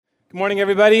Good morning,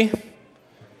 everybody.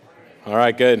 All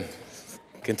right, good.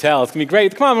 Can tell. It's going to be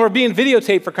great. Come on, we're being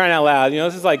videotaped for crying out loud.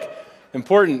 This is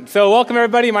important. So welcome,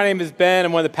 everybody. My name is Ben.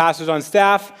 I'm one of the pastors on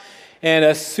staff,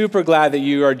 and super glad that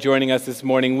you are joining us this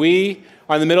morning. We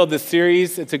are in the middle of this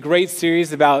series. It's a great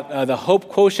series about the Hope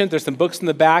Quotient. There's some books in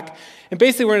the back. And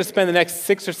basically, we're going to spend the next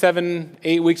 6 or 7,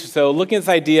 8 weeks or so looking at this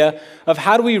idea of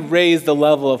how do we raise the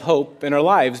level of hope in our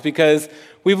lives, because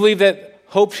we believe that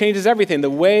hope changes everything. The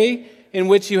way in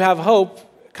which you have hope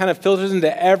kind of filters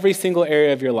into every single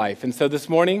area of your life. And so this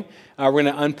morning, we're going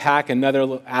to unpack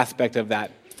another aspect of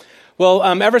that. Well,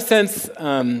 ever since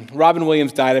Robin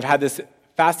Williams died, I've had this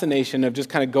fascination of just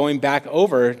kind of going back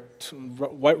over to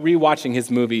rewatching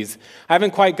his movies. I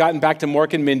haven't quite gotten back to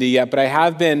Mork and Mindy yet, but I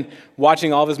have been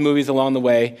watching all of his movies along the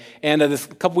way. And this a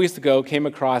couple weeks ago, came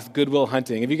across Good Will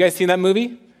Hunting. Have you guys seen that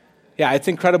movie? Yeah, it's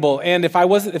incredible. And if there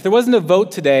wasn't a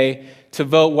vote today to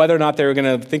vote whether or not they were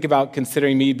going to think about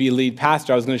considering me be lead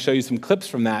pastor, I was going to show you some clips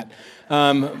from that.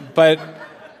 But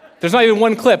there's not even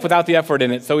one clip without the F word in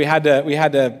it, so we had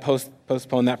to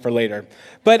postpone that for later.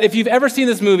 But if you've ever seen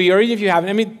this movie, or even if you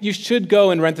haven't, you should go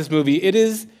and rent this movie. It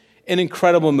is an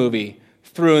incredible movie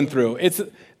through and through. It's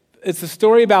a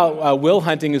story about Will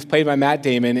Hunting, who's played by Matt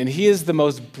Damon, and he is the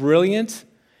most brilliant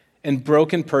and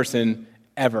broken person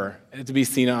ever to be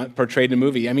seen portrayed in a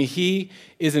movie. He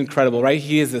is incredible, right?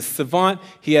 He is a savant.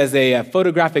 He has a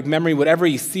photographic memory. Whatever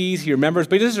he sees, he remembers.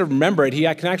 But he doesn't remember it. He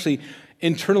can actually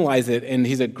internalize it, and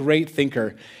he's a great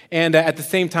thinker. And at the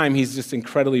same time, he's just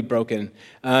incredibly broken.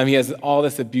 He has all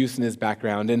this abuse in his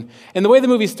background. And the way the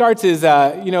movie starts is,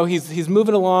 he's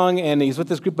moving along, and he's with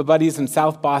this group of buddies in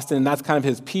South Boston, and that's kind of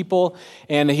his people.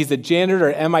 And he's a janitor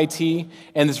at MIT,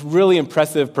 and this really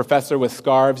impressive professor with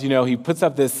scarves. He puts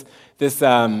up this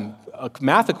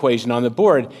math equation on the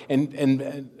board,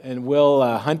 and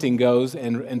Will Hunting goes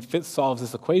and solves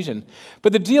this equation.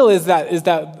 But the deal is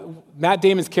that Matt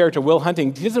Damon's character, Will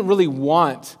Hunting, he doesn't really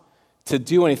want to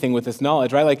do anything with this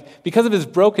knowledge, right? Because of his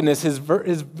brokenness, his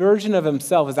version of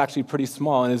himself is actually pretty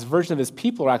small, and his version of his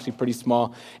people are actually pretty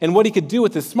small, and what he could do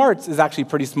with his smarts is actually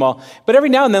pretty small. But every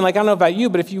now and then, I don't know about you,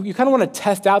 but if you kind of want to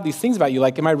test out these things about you,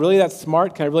 am I really that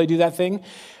smart? Can I really do that thing?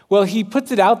 Well, he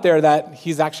puts it out there that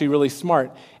he's actually really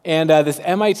smart. And this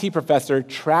MIT professor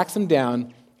tracks him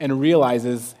down and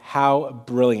realizes how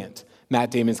brilliant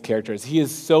Matt Damon's character is. He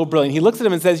is so brilliant. He looks at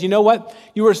him and says, you know what?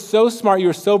 You are so smart. You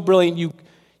are so brilliant.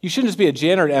 You shouldn't just be a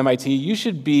janitor at MIT. You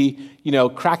should be,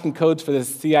 cracking codes for the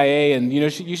CIA, and you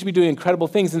should be doing incredible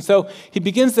things. And so he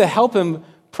begins to help him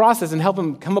process and help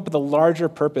him come up with a larger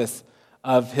purpose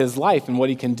of his life and what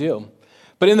he can do.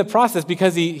 But in the process,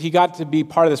 because he got to be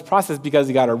part of this process because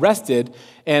he got arrested,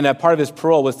 and part of his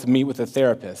parole was to meet with a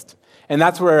therapist. And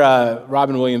that's where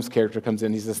Robin Williams' character comes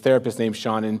in. He's this therapist named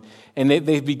Sean, and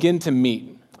they begin to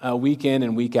meet week in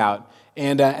and week out.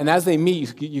 And as they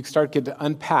meet, you start to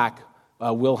unpack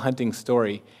Will Hunting's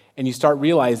story, and you start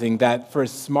realizing that for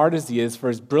as smart as he is, for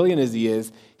as brilliant as he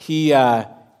is, he's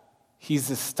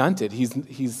stunted.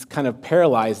 He's kind of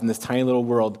paralyzed in this tiny little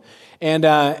world. And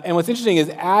what's interesting is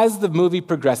as the movie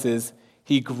progresses,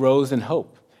 he grows in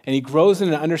hope. And he grows in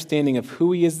an understanding of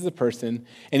who he is as a person,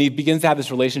 and he begins to have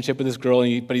this relationship with this girl,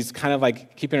 but he's kind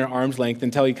of keeping her arm's length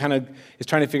until he kind of is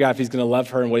trying to figure out if he's going to love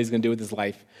her and what he's going to do with his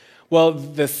life. Well,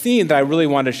 the scene that I really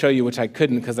wanted to show you, which I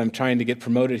couldn't because I'm trying to get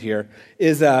promoted here,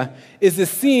 is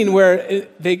this scene where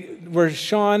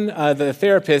Sean, the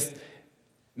therapist,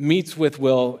 meets with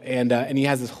Will, and he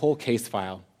has this whole case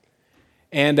file.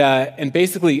 And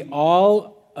basically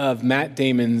all of Matt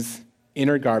Damon's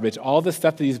inner garbage, all the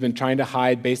stuff that he's been trying to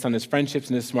hide based on his friendships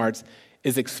and his smarts,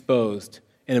 is exposed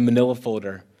in a manila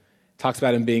folder. Talks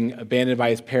about him being abandoned by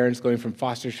his parents, going from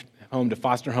foster home to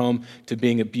foster home, to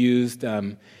being abused.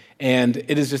 And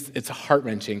it's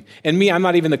heart-wrenching. And me, I'm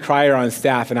not even the crier on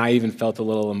staff, and I even felt a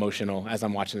little emotional as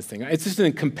I'm watching this thing. It's just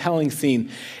a compelling scene.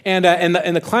 And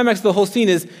the climax of the whole scene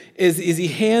is he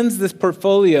hands this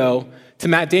portfolio to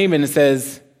Matt Damon and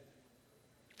says,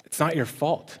 "It's not your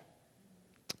fault."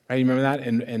 Right? You remember that?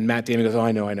 And Matt Damon goes, "Oh,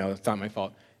 I know, it's not my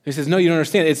fault." And he says, "No, you don't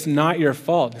understand. It's not your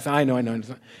fault." He says, "I know. And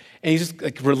he's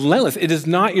just relentless. It is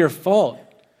not your fault.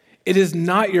 It is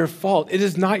not your fault. It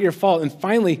is not your fault." And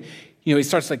finally, he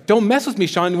starts "Don't mess with me,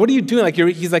 Sean. What are you doing?"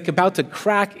 He's about to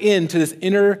crack into this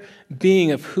inner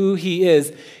being of who he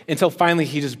is, until finally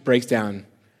he just breaks down.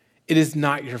 It is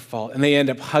not your fault. And they end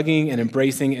up hugging and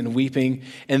embracing and weeping.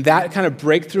 And that kind of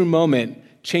breakthrough moment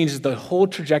changes the whole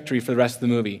trajectory for the rest of the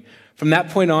movie. From that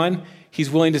point on, he's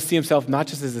willing to see himself not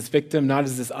just as this victim, not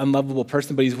as this unlovable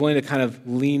person, but he's willing to kind of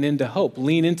lean into hope,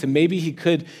 lean into maybe he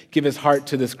could give his heart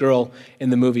to this girl in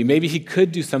the movie. Maybe he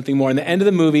could do something more. In the end of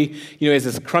the movie, he has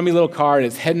this crummy little car and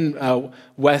it's heading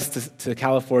west to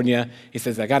California. He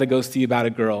says, I got to go see about a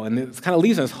girl. And it kind of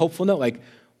leaves on this hopeful note, like,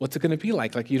 what's it going to be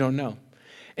like? Like, you don't know.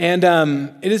 And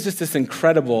it is just this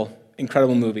incredible,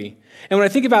 incredible movie. And when I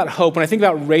think about hope, when I think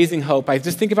about raising hope, I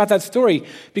just think about that story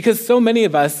because so many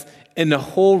of us in a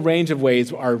whole range of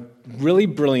ways are really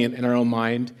brilliant in our own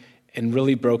mind and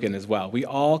really broken as well. We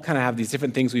all kind of have these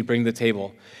different things we bring to the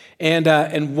table.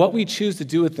 And what we choose to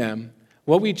do with them,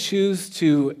 what we choose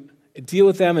to deal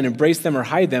with them and embrace them or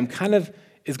hide them kind of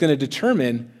is going to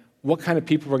determine what kind of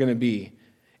people we're going to be.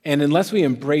 And unless we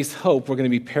embrace hope, we're going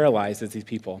to be paralyzed as these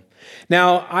people.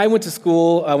 Now, I went to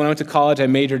school, when I went to college, I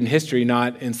majored in history,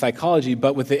 not in psychology,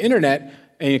 but with the internet,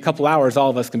 in a couple hours, all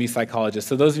of us can be psychologists.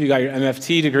 So those of you who got your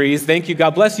MFT degrees, thank you,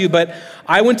 God bless you. But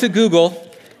I went to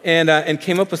Google and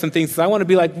came up with some things. So I want to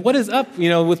be like, what is up,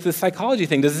 with the psychology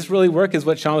thing? Does this really work? Is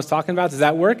what Sean was talking about? Does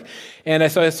that work?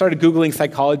 And so I started Googling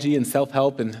psychology and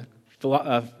self-help and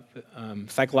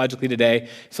psychologically today.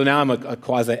 So now I'm a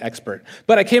quasi-expert.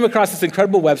 But I came across this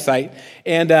incredible website,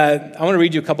 and I want to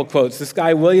read you a couple quotes. This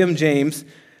guy, William James,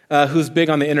 who's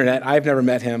big on the internet, I've never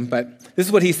met him, but this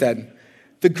is what he said.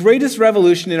 The greatest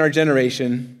revolution in our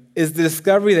generation is the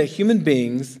discovery that human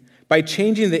beings, by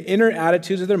changing the inner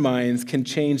attitudes of their minds, can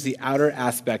change the outer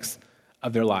aspects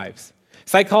of their lives.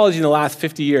 Psychology in the last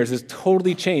 50 years has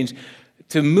totally changed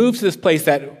to move to this place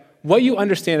that what you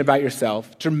understand about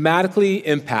yourself dramatically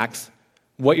impacts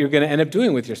what you're going to end up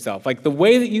doing with yourself. Like the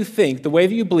way that you think, the way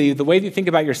that you believe, the way that you think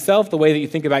about yourself, the way that you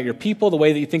think about your people, the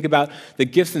way that you think about the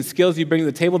gifts and skills you bring to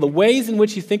the table, the ways in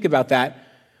which you think about that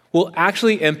will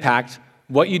actually impact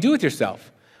what you do with yourself.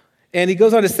 And he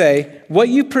goes on to say, what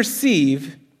you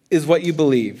perceive is what you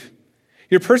believe.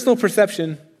 Your personal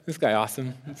perception, this guy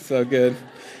awesome, it's so good.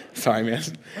 Sorry, man.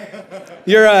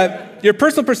 Your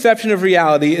personal perception of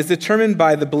reality is determined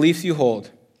by the beliefs you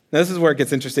hold. Now, this is where it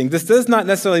gets interesting. This does not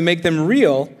necessarily make them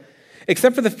real,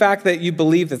 except for the fact that you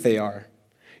believe that they are.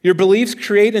 Your beliefs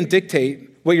create and dictate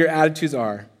what your attitudes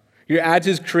are. Your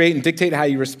attitudes create and dictate how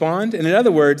you respond. And in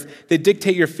other words, they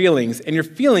dictate your feelings. And your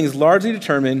feelings largely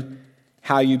determine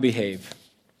how you behave.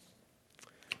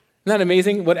 Isn't that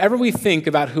amazing? Whatever we think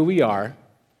about who we are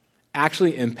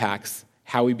actually impacts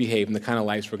how we behave and the kind of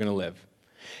lives we're going to live.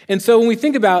 And so when we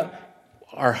think about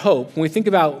our hope, when we think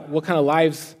about what kind of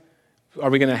lives are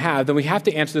we going to have, then we have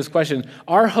to answer this question.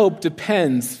 Our hope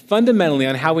depends fundamentally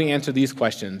on how we answer these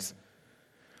questions.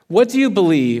 What do you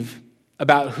believe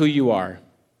about who you are?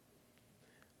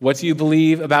 What do you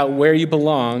believe about where you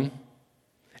belong?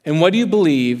 And what do you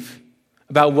believe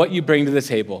about what you bring to the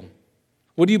table?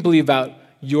 What do you believe about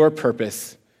your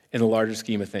purpose in the larger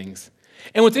scheme of things?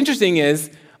 And what's interesting is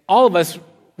all of us,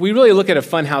 we really look at a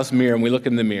funhouse mirror and we look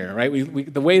in the mirror, right?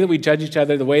 The way that we judge each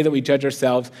other, the way that we judge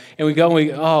ourselves, and we go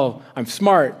and I'm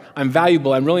smart, I'm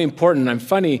valuable, I'm really important, I'm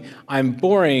funny, I'm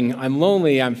boring, I'm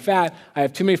lonely, I'm fat, I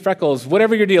have too many freckles,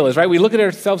 whatever your deal is, right? We look at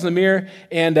ourselves in the mirror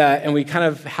and we kind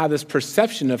of have this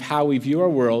perception of how we view our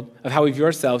world, of how we view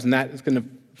ourselves, and that is going to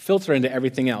filter into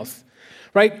everything else,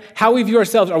 right? How we view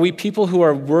ourselves, are we people who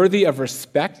are worthy of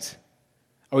respect?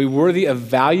 Are we worthy of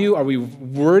value? Are we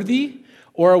worthy?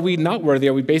 Or are we not worthy?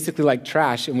 Are we basically like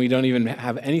trash and we don't even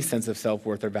have any sense of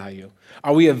self-worth or value?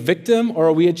 Are we a victim or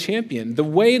are we a champion? The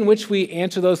way in which we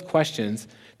answer those questions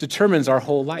determines our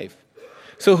whole life.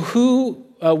 So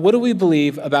what do we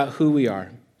believe about who we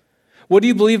are? What do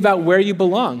you believe about where you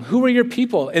belong? Who are your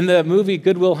people? In the movie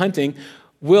Good Will Hunting,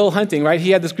 right?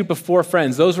 He had this group of 4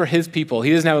 friends. Those were his people.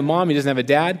 He doesn't have a mom. He doesn't have a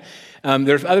dad.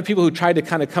 There's other people who tried to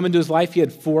kind of come into his life. He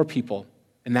had 4 people,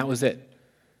 and that was it.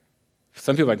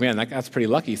 Some people are like, man, that's pretty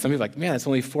lucky. Some people are like, man, that's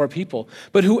only 4 people.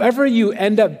 But whoever you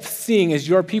end up seeing as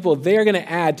your people, they are going to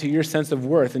add to your sense of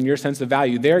worth and your sense of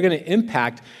value. They are going to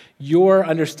impact your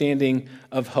understanding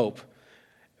of hope.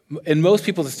 And most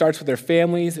people, it starts with their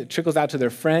families. It trickles out to their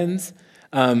friends.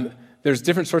 There's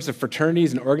different sorts of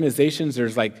fraternities and organizations.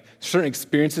 There's like certain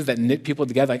experiences that knit people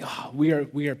together. Like, we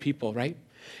are people, right?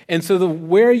 And so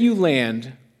where you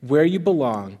land, where you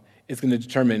belong, is going to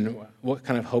determine what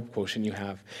kind of hope quotient you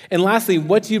have. And lastly,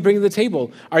 what do you bring to the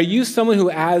table? Are you someone who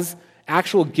has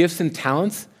actual gifts and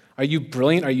talents? Are you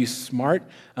brilliant? Are you smart?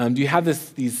 Do you have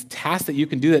these tasks that you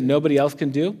can do that nobody else can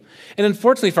do? And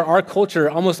unfortunately, for our culture,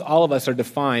 almost all of us are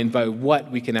defined by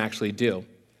what we can actually do.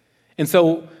 And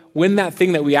so when that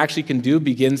thing that we actually can do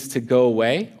begins to go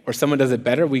away, or someone does it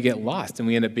better, we get lost and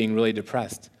we end up being really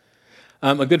depressed.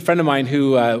 A good friend of mine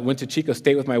who went to Chico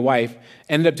State with my wife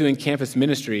ended up doing campus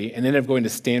ministry and ended up going to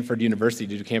Stanford University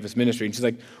to do campus ministry. And she's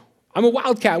like, I'm a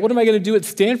wildcat. What am I going to do at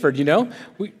Stanford,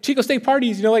 Chico State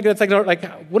parties, that's like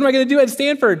what am I going to do at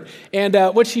Stanford? And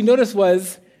what she noticed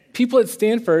was people at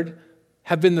Stanford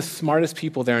have been the smartest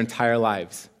people their entire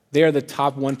lives. They are the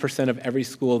top 1% of every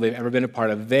school they've ever been a part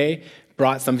of. They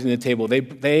brought something to the table.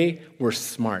 They were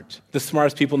smart, the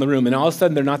smartest people in the room. And all of a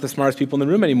sudden, they're not the smartest people in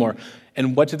the room anymore.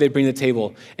 And what do they bring to the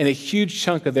table? And a huge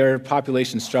chunk of their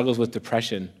population struggles with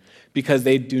depression because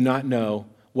they do not know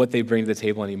what they bring to the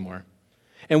table anymore.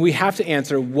 And we have to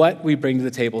answer what we bring to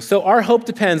the table. So our hope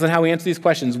depends on how we answer these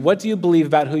questions. What do you believe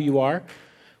about who you are?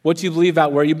 What do you believe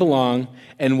about where you belong?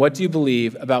 And what do you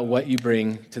believe about what you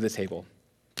bring to the table?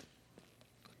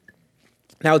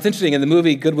 Now, it's interesting. In the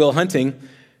movie Good Will Hunting,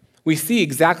 we see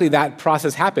exactly that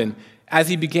process happen as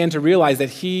he began to realize that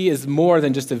he is more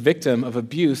than just a victim of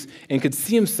abuse and could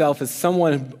see himself as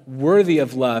someone worthy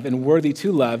of love and worthy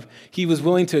to love. He was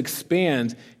willing to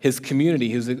expand his community.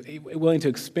 He was willing to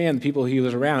expand the people he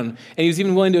was around. And he was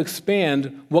even willing to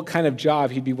expand what kind of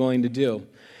job he'd be willing to do.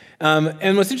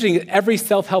 And what's interesting, every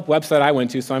self-help website I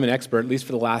went to, so I'm an expert, at least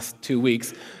for the last 2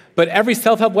 weeks, but every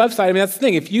self-help website, that's the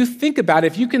thing. If you think about it,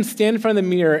 if you can stand in front of the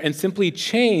mirror and simply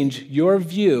change your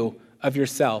view of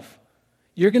yourself,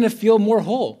 you're going to feel more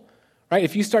whole, right?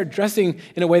 If you start dressing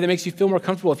in a way that makes you feel more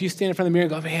comfortable, if you stand in front of the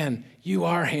mirror and go, man, you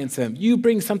are handsome, you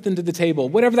bring something to the table,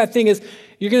 whatever that thing is,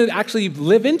 you're going to actually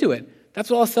live into it. That's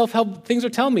what all self-help things are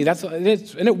telling me.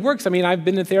 And it works. I've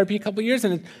been in therapy a couple of years,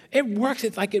 and it works.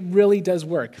 It's like it really does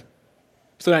work.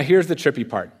 So now here's the trippy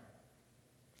part.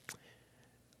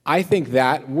 I think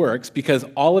that works because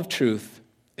all of truth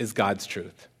is God's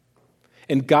truth.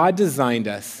 And God designed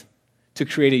us to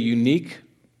create a unique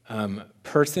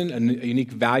person, a unique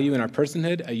value in our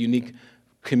personhood, a unique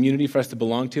community for us to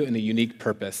belong to, and a unique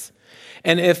purpose.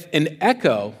 And if an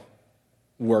echo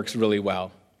works really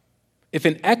well, if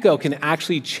an echo can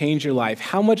actually change your life,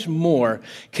 how much more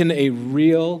can a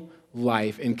real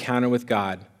life encounter with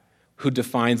God, who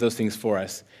defines those things for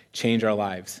us, change our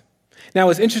lives? Now,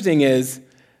 what's interesting is,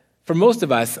 for most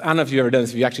of us, I don't know if you've ever done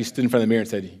this, if you actually stood in front of the mirror and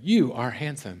said, you are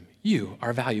handsome, you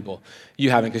are valuable.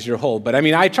 You haven't because you're whole. But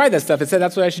I tried that stuff and said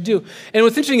that's what I should do. And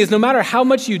what's interesting is no matter how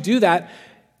much you do that,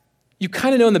 you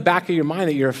kind of know in the back of your mind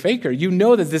that you're a faker. You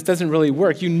know that this doesn't really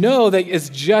work. You know that it's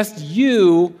just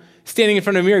you standing in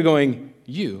front of a mirror going,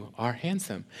 you are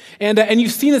handsome. And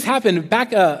you've seen this happen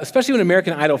back, especially when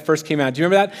American Idol first came out. Do you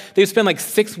remember that? They'd spend like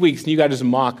 6 weeks, and you guys just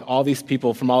mock all these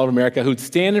people from all over America who'd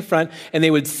stand in front, and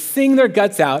they would sing their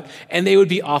guts out, and they would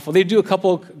be awful. They'd do a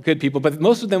couple good people, but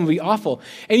most of them would be awful.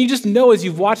 And you just know as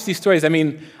you've watched these stories, I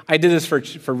did this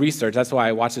for research. That's why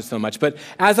I watched it so much. But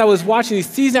as I was watching these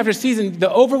season after season,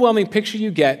 the overwhelming picture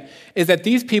you get is that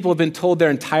these people have been told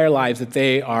their entire lives that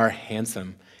they are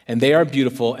handsome, and they are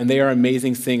beautiful, and they are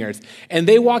amazing singers. And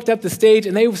they walked up the stage,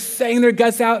 and they sang their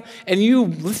guts out, and you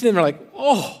listen to them, and are like,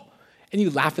 oh, and you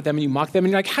laugh at them, and you mock them,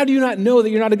 and you're like, how do you not know that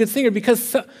you're not a good singer?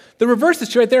 Because the reverse is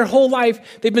true, right? Their whole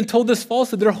life, they've been told this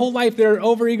falsehood. Their whole life, their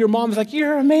overeager mom is like,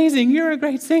 you're amazing, you're a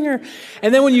great singer.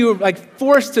 And then when you're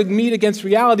forced to meet against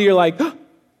reality, you're like, oh,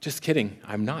 just kidding,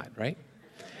 I'm not, right?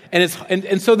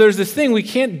 And so there's this thing, we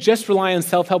can't just rely on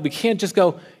self-help. We can't just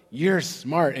go, you're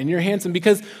smart, and you're handsome,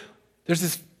 because there's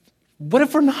this, what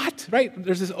if we're not, right?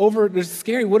 There's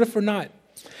scary, what if we're not?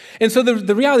 And so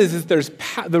the reality is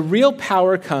the real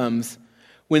power comes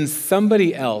when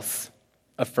somebody else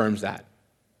affirms that,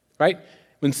 right?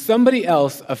 When somebody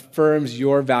else affirms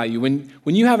your value,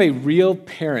 when you have a real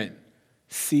parent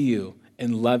see you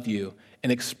and love you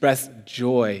and express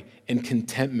joy and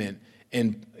contentment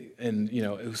and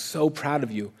it was so proud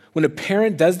of you. When a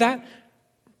parent does that,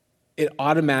 it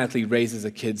automatically raises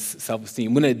a kid's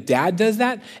self-esteem. When a dad does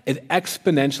that, it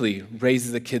exponentially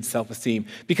raises a kid's self-esteem.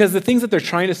 Because the things that they're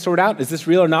trying to sort out, is this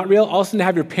real or not real? All of a sudden to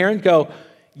have your parent go,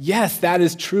 yes, that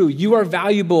is true. You are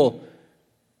valuable.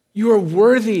 You are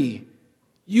worthy.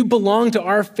 You belong to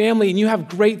our family, and you have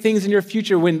great things in your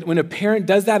future. When a parent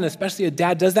does that, and especially a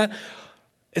dad does that,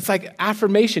 it's like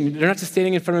affirmation. They're not just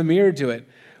standing in front of a mirror to it.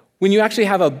 When you actually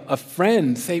have a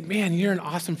friend say, man, you're an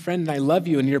awesome friend and I love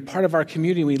you and you're part of our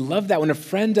community, we love that. When a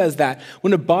friend does that,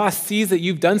 when a boss sees that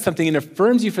you've done something and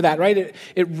affirms you for that, right,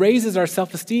 it raises our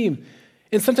self-esteem.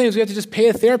 And sometimes we have to just pay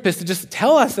a therapist to just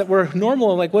tell us that we're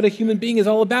normal, like what a human being is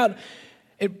all about.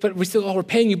 But we're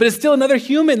paying you. But it's still another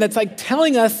human that's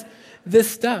telling us this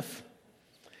stuff.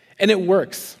 And it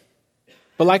works.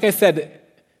 But like I said,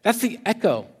 that's the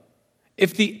echo.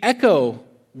 If the echo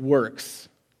works,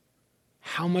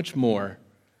 how much more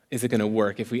is it going to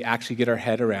work if we actually get our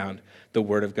head around the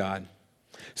Word of God?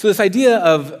 So this idea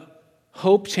of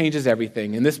Hope changes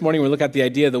everything. And this morning, we'll look at the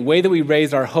idea the way that we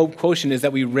raise our hope quotient is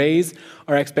that we raise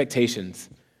our expectations.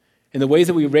 And the ways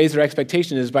that we raise our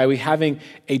expectation is by having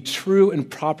a true and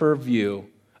proper view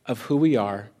of who we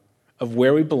are, of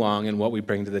where we belong, and what we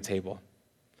bring to the table.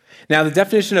 Now, the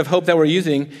definition of hope that we're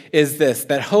using is this,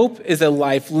 that hope is a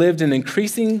life lived in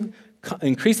increasingly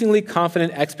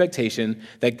confident expectation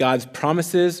that God's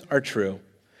promises are true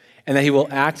and that he will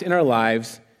act in our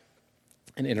lives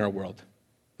and in our world.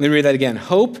 Let me read that again.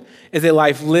 Hope is a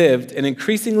life lived in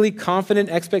increasingly confident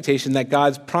expectation that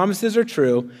God's promises are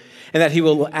true and that he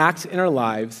will act in our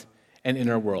lives and in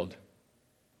our world.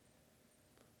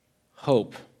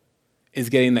 Hope is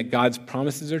getting that God's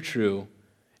promises are true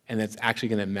and that's actually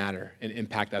going to matter and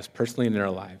impact us personally and in our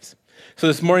lives. So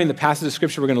this morning, the passage of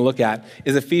scripture we're going to look at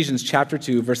is Ephesians chapter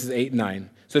 2, verses 8 and 9.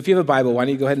 So if you have a Bible, why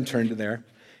don't you go ahead and turn to there,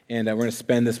 and we're going to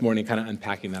spend this morning kind of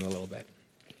unpacking that a little bit.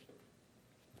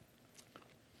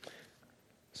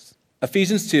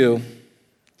 Ephesians 2,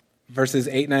 verses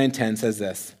 8, 9, and 10 says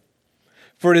this,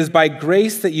 "For it is by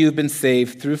grace that you have been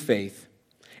saved through faith,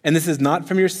 and this is not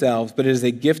from yourselves, but it is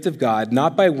a gift of God,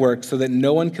 not by works, so that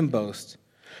no one can boast.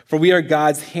 For we are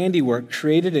God's handiwork,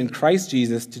 created in Christ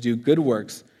Jesus to do good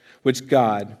works, which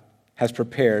God has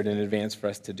prepared in advance for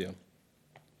us to do."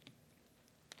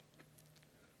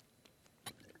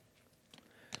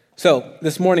 So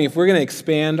this morning, if we're going to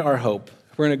expand our hope,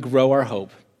 if we're going to grow our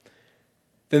hope,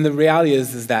 then the reality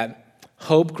is that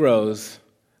hope grows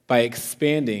by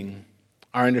expanding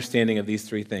our understanding of these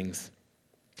three things: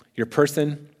 your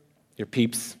person, your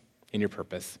peeps, and your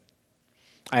purpose.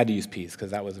 I had to use peace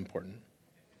because that was important.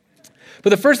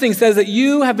 But the first thing says that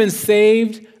you have been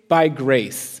saved by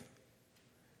grace,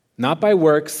 not by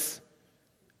works,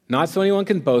 not so anyone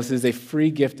can boast. It is a free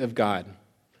gift of God.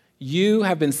 You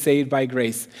have been saved by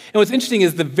grace. And what's interesting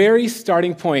is the very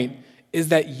starting point is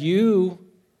that you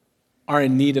are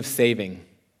in need of saving.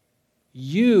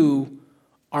 You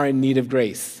are in need of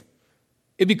grace.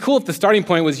 It'd be cool if the starting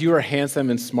point was you are handsome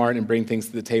and smart and bring things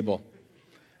to the table.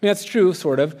 I mean, that's true,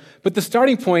 sort of. But the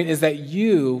starting point is that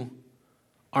you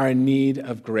are in need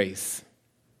of grace.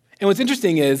 And what's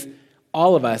interesting is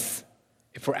all of us,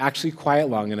 if we're actually quiet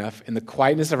long enough, in the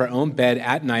quietness of our own bed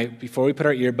at night, before we put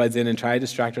our earbuds in and try to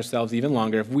distract ourselves even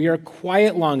longer, if we are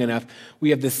quiet long enough, we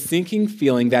have this sinking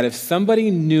feeling that if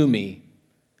somebody knew me,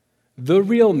 the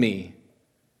real me,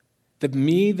 the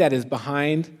me that is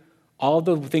behind all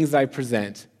the things that I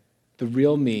present, the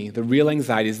real me, the real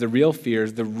anxieties, the real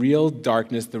fears, the real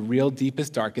darkness, the real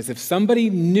deepest darkness, if somebody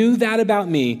knew that about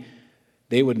me,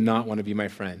 they would not want to be my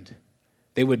friend.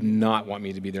 They would not want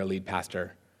me to be their lead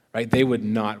pastor, right? They would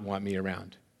not want me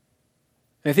around.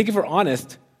 And I think if we're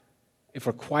honest, if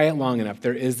we're quiet long enough,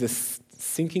 there is this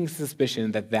sinking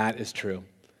suspicion that that is true.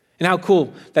 And how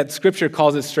cool that scripture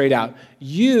calls it straight out.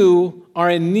 You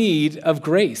are in need of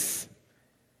grace.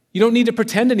 You don't need to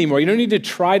pretend anymore. You don't need to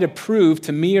try to prove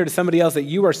to me or to somebody else that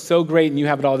you are so great and you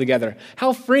have it all together.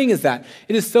 How freeing is that?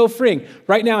 It is so freeing.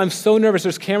 Right now, I'm so nervous.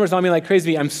 There's cameras on me like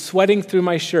crazy. I'm sweating through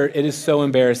my shirt. It is so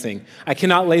embarrassing. I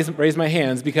cannot raise my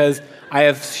hands because I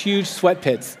have huge sweat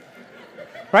pits.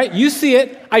 Right? You see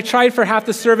it. I tried for half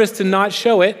the service to not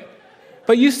show it,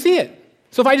 but you see it.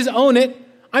 So if I just own it,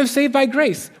 I'm saved by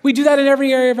grace. We do that in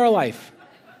every area of our life.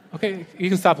 Okay, you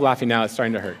can stop laughing now. It's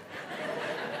starting to hurt.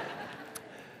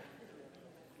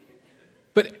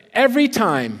 But every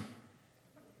time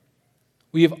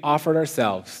we have offered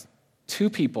ourselves to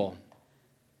people,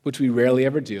 which we rarely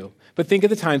ever do, but think of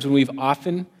the times when we've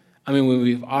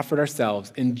offered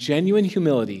ourselves in genuine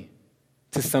humility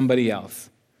to somebody else.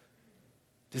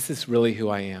 This is really who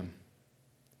I am.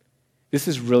 This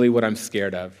is really what I'm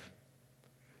scared of.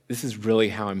 This is really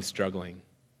how I'm struggling.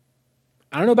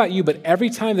 I don't know about you, but every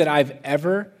time that I've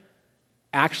ever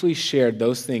actually shared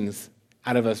those things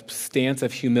out of a stance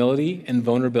of humility and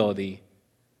vulnerability,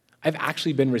 I've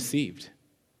actually been received.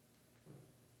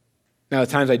 Now,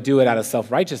 the times I do it out of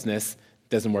self-righteousness, it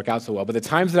doesn't work out so well, but the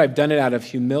times that I've done it out of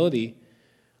humility,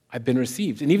 I've been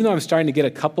received. And even though I'm starting to get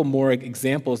a couple more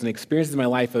examples and experiences in my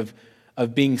life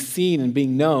of being seen and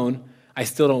being known, I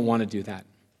still don't want to do that.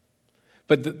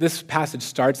 But this passage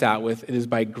starts out with, it is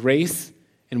by grace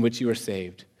in which you are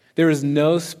saved. There is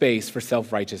no space for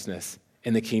self-righteousness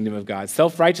in the kingdom of God.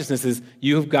 Self-righteousness is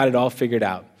you've got it all figured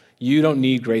out. You don't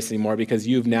need grace anymore because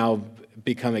you've now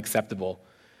become acceptable.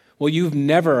 Well, you've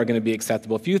never are going to be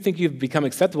acceptable. If you think you've become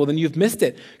acceptable, then you've missed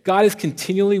it. God is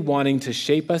continually wanting to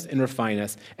shape us and refine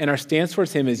us. And our stance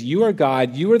towards him is you are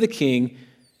God, you are the king,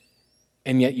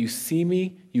 and yet you see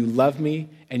me, you love me,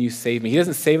 and you save me. He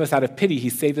doesn't save us out of pity. He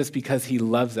saved us because he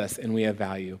loves us and we have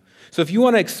value. So if you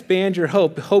want to expand your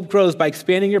hope, hope grows by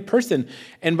expanding your person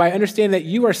and by understanding that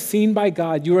you are seen by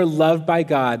God, you are loved by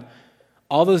God.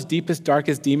 All those deepest,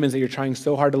 darkest demons that you're trying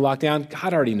so hard to lock down,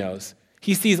 God already knows.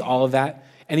 He sees all of that,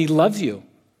 and he loves you,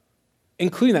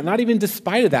 including that, not even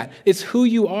despite of that. It's who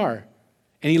you are,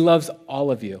 and he loves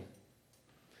all of you.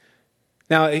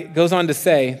 Now, it goes on to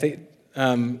say,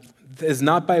 that, is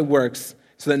not by works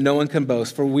so that no one can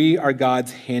boast, for we are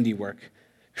God's handiwork,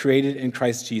 created in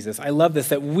Christ Jesus. I love this,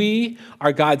 that we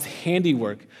are God's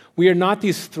handiwork. We are not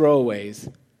these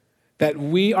throwaways, that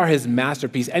we are his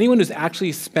masterpiece. Anyone who's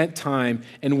actually spent time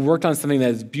and worked on something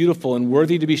that is beautiful and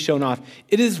worthy to be shown off,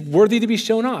 it is worthy to be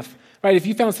shown off, right? If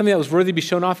you found something that was worthy to be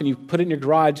shown off and you put it in your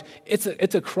garage, it's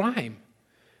a crime.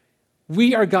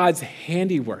 We are God's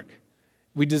handiwork.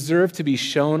 We deserve to be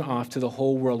shown off to the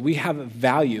whole world. We have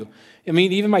value. I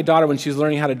mean, even my daughter, when she was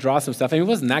learning how to draw some stuff, it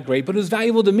wasn't that great, but it was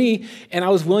valuable to me, and I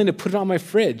was willing to put it on my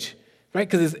fridge, right?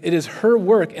 Because it is her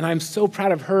work, and I'm so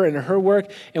proud of her and her work.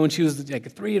 And when she was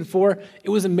like 3 and 4, it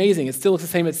was amazing. It still looks the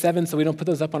same at 7, so we don't put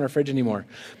those up on our fridge anymore.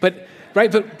 But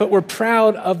we're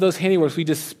proud of those handiworks. We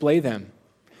display them.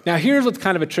 Now, here's what's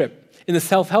kind of a trip. In the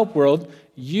self-help world,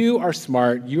 you are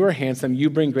smart, you are handsome, you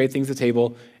bring great things to the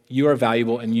table, you are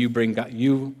valuable, and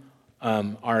you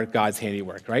are God's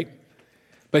handiwork, right?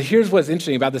 But here's what's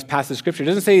interesting about this passage of Scripture. It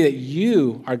doesn't say that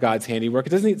you are God's handiwork.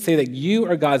 It doesn't say that you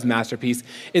are God's masterpiece.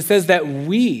 It says that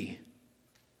we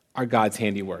are God's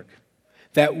handiwork,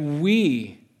 that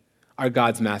we are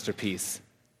God's masterpiece.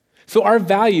 So our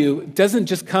value doesn't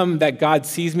just come that God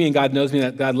sees me and God knows me and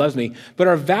that God loves me, but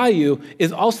our value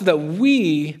is also that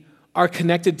we are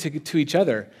connected to each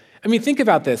other. I mean, think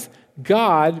about this.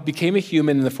 God became a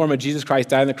human in the form of Jesus Christ,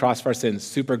 died on the cross for our sins.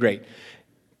 Super great.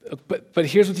 But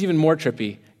here's what's even more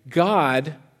trippy.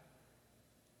 God,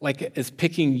 is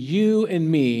picking you and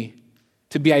me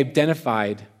to be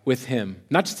identified with him.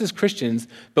 Not just as Christians,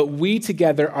 but we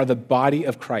together are the body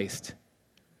of Christ.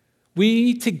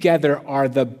 We together are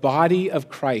the body of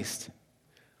Christ.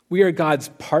 We are God's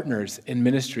partners in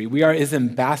ministry. We are his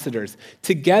ambassadors.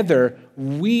 Together,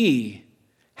 we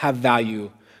have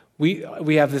value.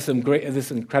 We have this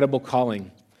incredible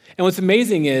calling. And what's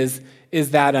amazing is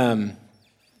that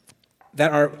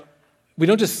we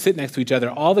don't just sit next to each other.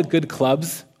 All the good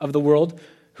clubs of the world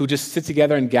who just sit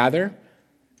together and gather,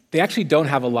 they actually don't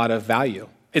have a lot of value.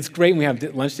 It's great when we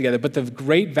have lunch together, but the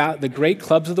great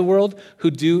clubs of the world who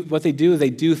do what they do is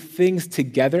they do things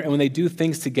together, and when they do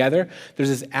things together, there's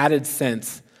this added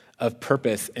sense of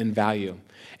purpose and value.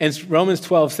 And Romans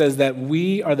 12 says that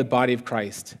we are the body of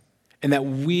Christ, and that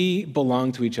we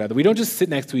belong to each other. We don't just sit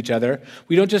next to each other.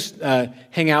 We don't just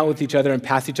hang out with each other and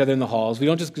pass each other in the halls. We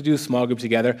don't just do a small group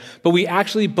together, but we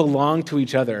actually belong to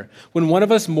each other. When one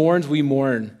of us mourns, we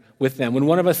mourn with them. When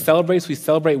one of us celebrates, we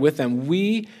celebrate with them.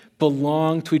 We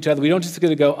belong to each other. We don't just get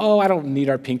to go, oh, I don't need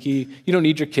our pinky. You don't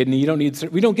need your kidney.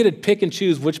 We don't get to pick and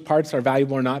choose which parts are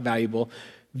valuable or not valuable.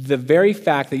 The very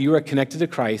fact that you are connected to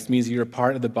Christ means you're a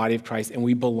part of the body of Christ, and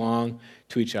we belong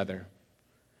to each other.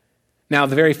 Now,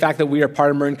 the very fact that we are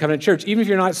part of Marin Covenant Church, even if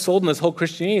you're not sold in this whole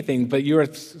Christianity thing, but you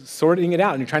are sorting it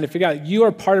out and you're trying to figure out, you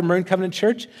are part of Marin Covenant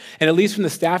Church, and at least from the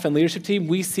staff and leadership team,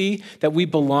 we see that we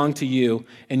belong to you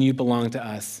and you belong to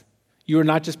us. You are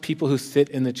not just people who sit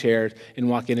in the chairs and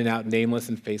walk in and out nameless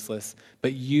and faceless,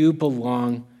 but you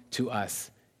belong to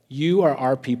us. You are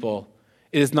our people.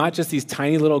 It is not just these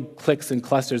tiny little cliques and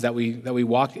clusters that we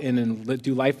walk in and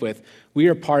do life with. We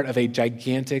are part of a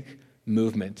gigantic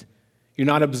movement. You're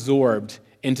not absorbed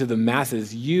into the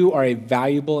masses. You are a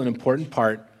valuable and important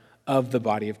part of the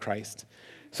body of Christ.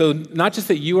 So not just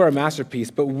that you are a masterpiece,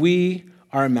 but we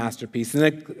are a masterpiece. And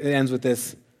it ends with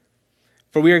this.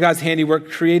 For we are God's handiwork,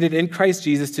 created in Christ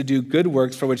Jesus to do good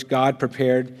works for which God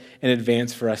prepared in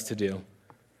advance for us to do.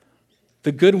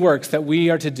 The good works that we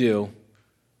are to do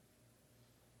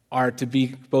are to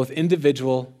be both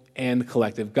individual and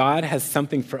collective. God has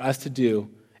something for us to do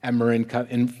at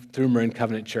through Marin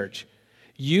Covenant Church.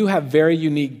 You have very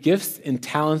unique gifts and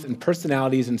talents and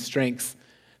personalities and strengths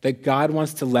that God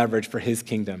wants to leverage for his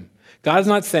kingdom. God is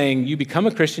not saying you become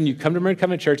a Christian, you come to Marin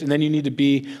Covenant Church, and then you need to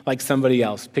be like somebody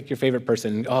else. Pick your favorite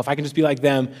person. Oh, if I can just be like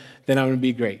them, then I'm going to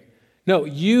be great. No,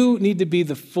 you need to be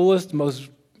the fullest, most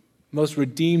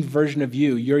redeemed version of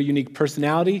you, your unique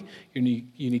personality, your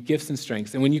unique gifts and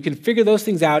strengths. And when you can figure those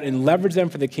things out and leverage them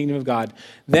for the kingdom of God,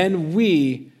 then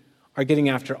we are getting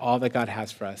after all that God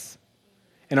has for us.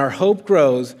 And our hope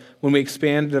grows when we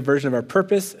expand the version of our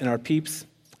purpose and our peeps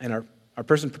and our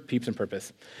person, peeps, and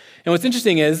purpose. And what's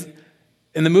interesting is,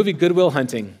 in the movie Good Will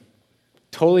Hunting,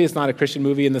 Totally, it's not a Christian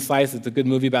movie in the slice. It's a good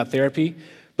movie about therapy,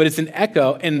 but it's an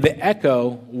echo, and the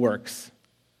echo works,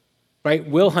 right?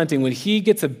 Will Hunting, when he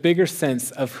gets a bigger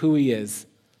sense of who he is,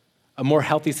 a more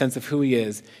healthy sense of who he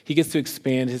is, he gets to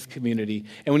expand his community.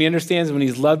 And when he understands when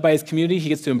he's loved by his community, he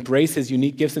gets to embrace his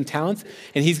unique gifts and talents,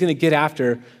 and he's going to get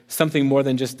after something more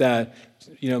than just,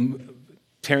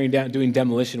 tearing down, doing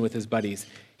demolition with his buddies.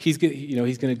 He's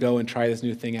going to go and try this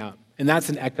new thing out. And that's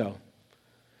an echo.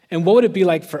 And what would it be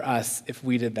like for us if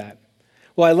we did that?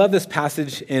 Well, I love this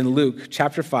passage in Luke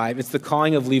chapter 5. It's the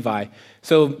calling of Levi.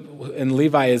 And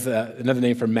Levi is another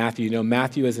name for Matthew.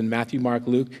 Matthew is in Matthew, Mark,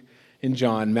 Luke, and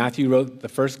John. Matthew wrote the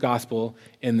first gospel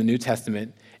in the New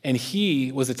Testament, and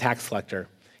he was a tax collector.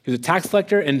 He was a tax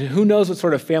collector, and who knows what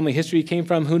sort of family history he came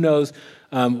from, who knows,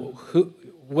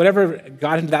 whatever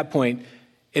got him to that point.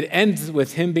 It ends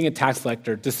with him being a tax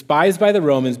collector, despised by the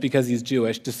Romans because he's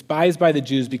Jewish, despised by the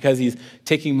Jews because he's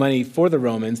taking money for the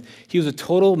Romans. He was a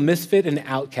total misfit and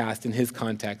outcast in his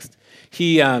context.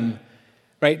 And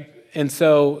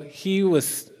so he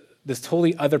was this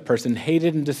totally other person,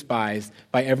 hated and despised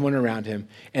by everyone around him.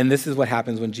 And this is what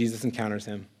happens when Jesus encounters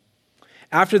him.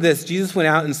 After this, Jesus went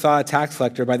out and saw a tax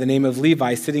collector by the name of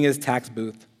Levi sitting in his tax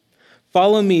booth.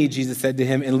 "Follow me," Jesus said to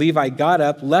him, and Levi got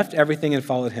up, left everything, and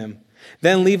followed him.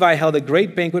 Then Levi held a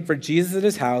great banquet for Jesus at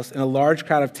his house, and a large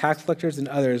crowd of tax collectors and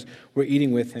others were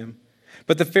eating with him.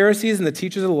 But the Pharisees and the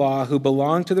teachers of the law who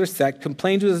belonged to their sect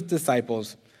complained to his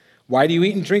disciples, "Why do you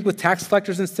eat and drink with tax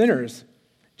collectors and sinners?"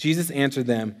 Jesus answered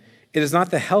them, "It is not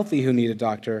the healthy who need a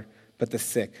doctor, but the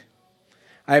sick.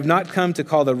 I have not come to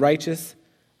call the righteous,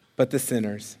 but the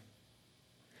sinners."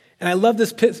 And I love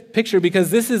this picture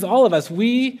because this is all of us.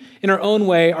 We, in our own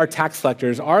way, are tax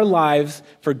collectors. Our lives,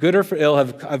 for good or for ill,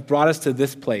 have brought us to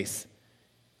this place.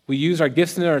 We use our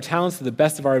gifts and our talents to the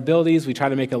best of our abilities. We try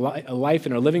to make a life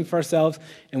and a living for ourselves,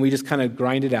 and we just kind of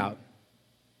grind it out.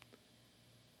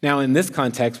 Now, in this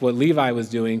context, what Levi was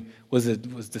doing was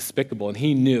despicable, and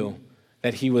he knew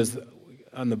that he was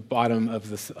on the bottom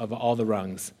of all the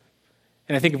rungs.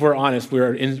 And I think if we're honest,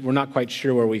 we're not quite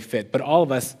sure where we fit, but all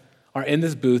of us are in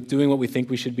this booth doing what we think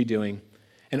we should be doing.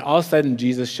 And all of a sudden,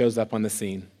 Jesus shows up on the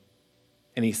scene,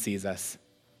 and he sees us.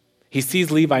 He sees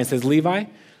Levi and says, "Levi,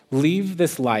 leave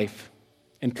this life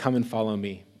and come and follow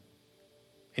me."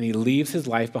 And he leaves his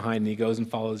life behind, and he goes and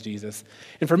follows Jesus.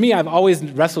 And for me, I've always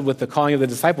wrestled with the calling of the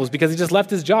disciples because he just left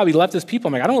his job. He left his people.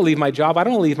 I'm like, I don't want to leave my job. I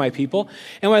don't want to leave my people.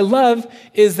 And what I love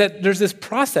is that there's this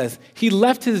process. He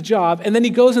left his job, and then he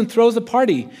goes and throws a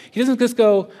party. He doesn't just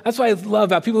go, that's what I love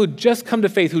about people who just come to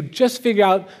faith, who just figure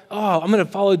out, I'm going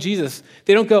to follow Jesus.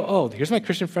 They don't go, here's my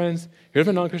Christian friends. Here's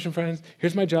my non-Christian friends.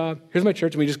 Here's my job. Here's my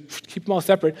church. And we just keep them all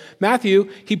separate. Matthew,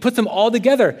 he puts them all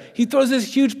together. He throws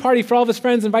this huge party for all of his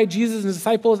friends, invite Jesus and his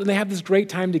disciples, and they have this great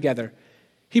time together.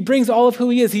 He brings all of who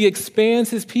he is. He expands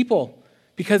his people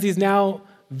because he's now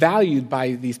valued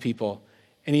by these people.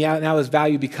 And he now is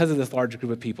valued because of this larger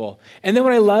group of people. And then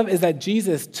what I love is that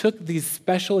Jesus took these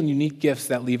special and unique gifts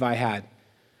that Levi had.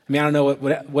 I don't know,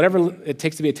 whatever it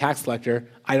takes to be a tax collector,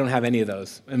 I don't have any of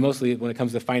those. And mostly when it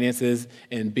comes to finances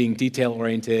and being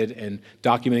detail-oriented and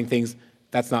documenting things,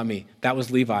 that's not me. That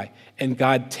was Levi. And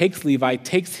God takes Levi,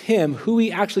 takes him, who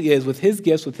he actually is, with his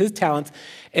gifts, with his talents,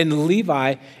 and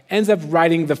Levi ends up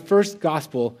writing the first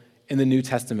gospel in the New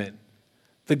Testament.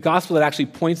 The gospel that actually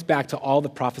points back to all the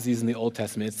prophecies in the Old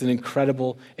Testament. It's an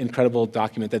incredible, incredible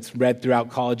document that's read throughout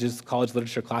colleges, college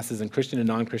literature classes, and Christian and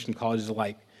non-Christian colleges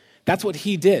alike. That's what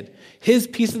he did. His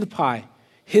piece of the pie,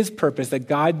 his purpose that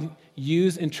God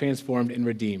used and transformed and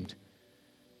redeemed.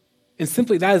 And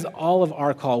simply, that is all of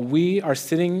our call. We are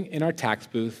sitting in our tax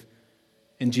booth,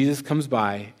 and Jesus comes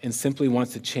by and simply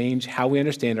wants to change how we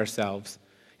understand ourselves.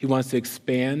 He wants to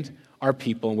expand our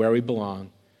people and where we belong, and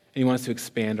he wants to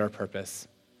expand our purpose.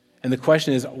 And the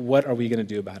question is, what are we going to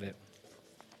do about it?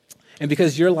 And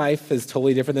because your life is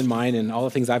totally different than mine, and all the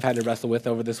things I've had to wrestle with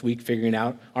over this week figuring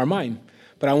out are mine.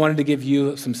 But I wanted to give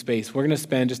you some space. We're going to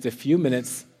spend just a few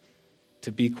minutes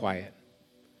to be quiet.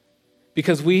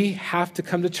 Because we have to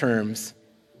come to terms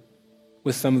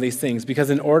with some of these things.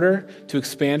 Because in order to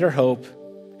expand our hope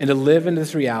and to live in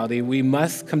this reality, we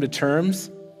must come to terms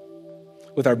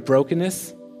with our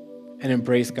brokenness and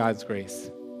embrace God's grace.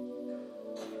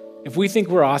 If we think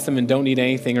we're awesome and don't need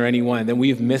anything or anyone, then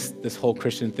we've missed this whole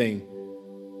Christian thing.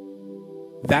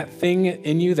 That thing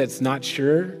in you that's not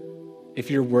sure if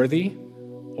you're worthy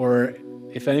or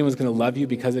if anyone's going to love you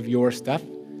because of your stuff,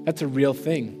 that's a real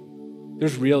thing.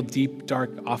 There's real deep,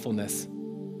 dark awfulness.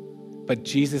 But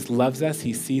Jesus loves us.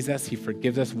 He sees us. He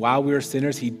forgives us. While we were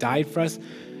sinners, he died for us.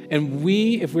 And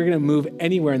if we're going to move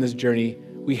anywhere in this journey,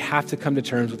 we have to come to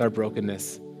terms with our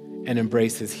brokenness and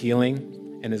embrace his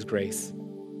healing and his grace.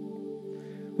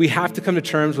 we have to come to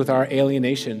terms with our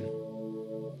alienation.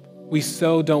 We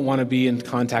so don't want to be in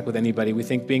contact with anybody. We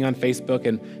think being on Facebook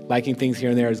and liking things here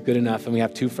and there is good enough, and we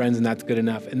have 2 friends and that's good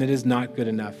enough, and it is not good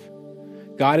enough.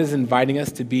 God is inviting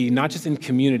us to be not just in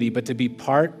community, but to be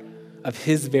part of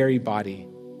his very body,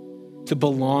 to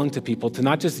belong to people, to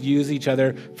not just use each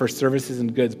other for services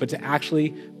and goods, but to actually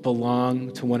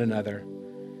belong to one another.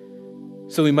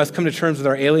 So we must come to terms with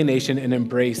our alienation and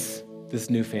embrace this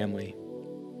new family.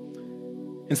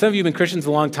 And some of you have been Christians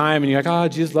a long time, and you're like, oh,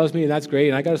 Jesus loves me, and that's great,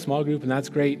 and I got a small group, and that's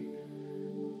great.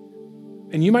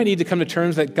 And you might need to come to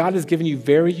terms that God has given you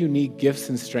very unique gifts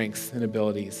and strengths and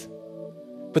abilities.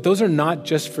 But those are not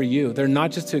just for you. They're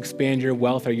not just to expand your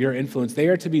wealth or your influence. They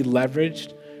are to be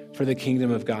leveraged for the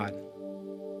kingdom of God.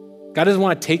 God doesn't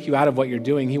want to take you out of what you're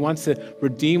doing. He wants to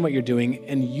redeem what you're doing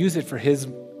and use it for his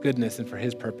goodness and for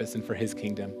his purpose and for his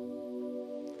kingdom.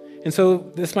 And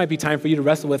so this might be time for you to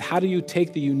wrestle with, how do you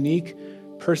take the unique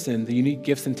person, the unique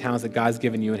gifts and talents that God's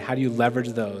given you, and how do you leverage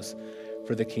those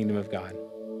for the kingdom of God?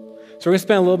 So we're going to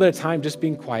spend a little bit of time just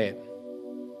being quiet,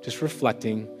 just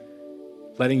reflecting,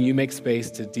 letting you make space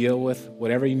to deal with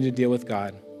whatever you need to deal with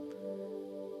God.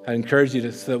 I encourage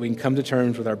you so that we can come to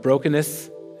terms with our brokenness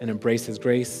and embrace his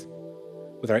grace,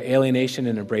 with our alienation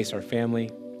and embrace our family,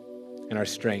 and our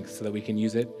strength so that we can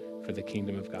use it for the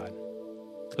kingdom of God.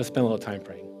 Let's spend a little time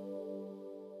praying.